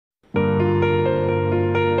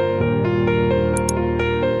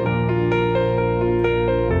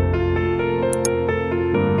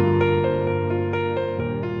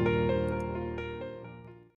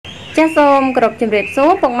ចាសសូមគោរពជម្រាបសួ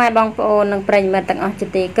រពុកម៉ែបងប្អូននិងប្រិយមិត្តទាំងអស់ជា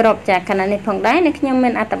ទីគោរពចាខណៈនេះផងដែរនៅខ្ញុំមា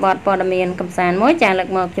នអត្ថបទព័ត៌មានកំសាន្តមួយចាលើក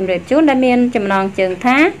មកជម្រាបជូនដែលមានចំណងជើង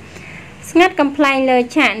ថាស្ងាត់កំ pl ែងលើ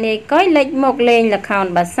ឆាកនាយកុយលេចមកលេងល្ខោន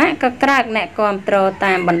បាសាក់ក៏ក្រើកអ្នកគាំទ្រ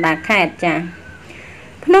តាមបណ្ដាខេត្តចា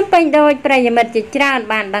ភ្នំពេញដោយប្រិយមិត្តជាច្រើន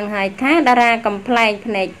បានដឹងហើយថាតារាកំ pl ែង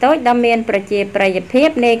ភ្នែកតូចដ៏មានប្រជាប្រិយភាព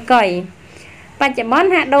នាយកុយបច្ចុប្បន្ន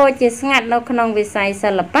ហាក់ដូចជាស្ងាត់នៅក្នុងវិស័យ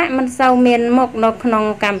សិល្បៈមិនសូវមានមុខនៅក្នុង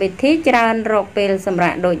កម្មវិធីច្រើនរកពេលសម្រា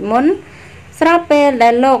ប់ដូចមុនស្របពេលដែ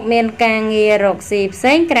លលោកមានការងាររកស៊ីផ្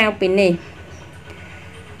សេងក្រៅពីនេះ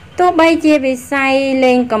ទោះបីជាវិស័យ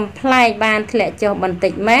លេងកំ pl ែងបានធ្លាក់ចុះបន្តិ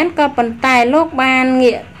ចមែនក៏ប៉ុន្តែលោកបាន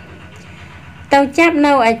ងាកទៅចាប់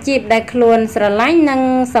នៅអាជីពដែលខ្លួនស្រឡាញ់និង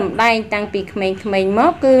សម្ដែងតាំងពីក្មេងៗម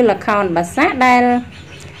កគឺល្ខោនបាសាក់ដែល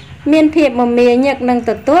មានភាពមមាញឹកនិង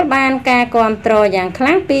ទទួលបានការគាំទ្រយ៉ាងខ្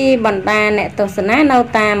លាំងពីបណ្ដាអ្នកទស្សនានៅ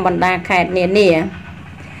តាមបណ្ដាខេត្តនានា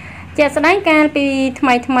ជាក់ស្ដែងកាលពីថ្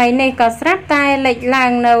មីនេះក៏ស្រាប់តែលេចឡើ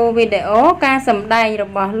ងនៅវីដេអូការសម្ដែងរ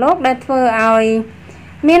បស់លោកដែលធ្វើឲ្យ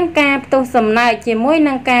មានការផ្ទុះសំណើចជាមួយ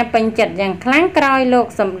នឹងការពេញចិត្តយ៉ាងខ្លាំងក្រោយលោក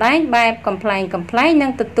សម្ដែងបែបកំ pl ែងនិ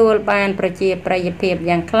ងទទួលបានប្រជាប្រិយភាព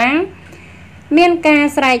យ៉ាងខ្លាំងមានការ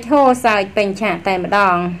ស្រែកហូសើចពេញឆាកតែម្ដ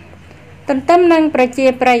ងទន្ទឹមនឹងប្រជា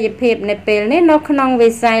ប្រិយភាពនៅពេលនេះនៅក្នុងវិ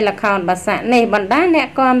ស័យល្ខោនបាសាក់នេះបណ្ដាអ្នក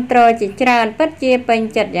គាំទ្រជាច្រើនពិតជាពេញ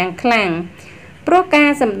ចិត្តយ៉ាងខ្លាំងព្រោះការ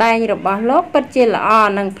សម្ដែងរបស់លោកពិតជាល្អ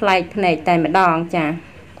និងប្លែកភ្នែកតែម្ដងចា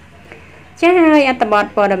ហើយអត្ថបទ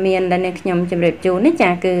ព័ត៌មានដែលខ្ញុំជម្រាបជូននេះចា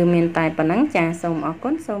គឺមានតែប៉ុណ្ណឹងចាសូមអរគុ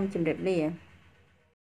ណសូមជម្រាបលា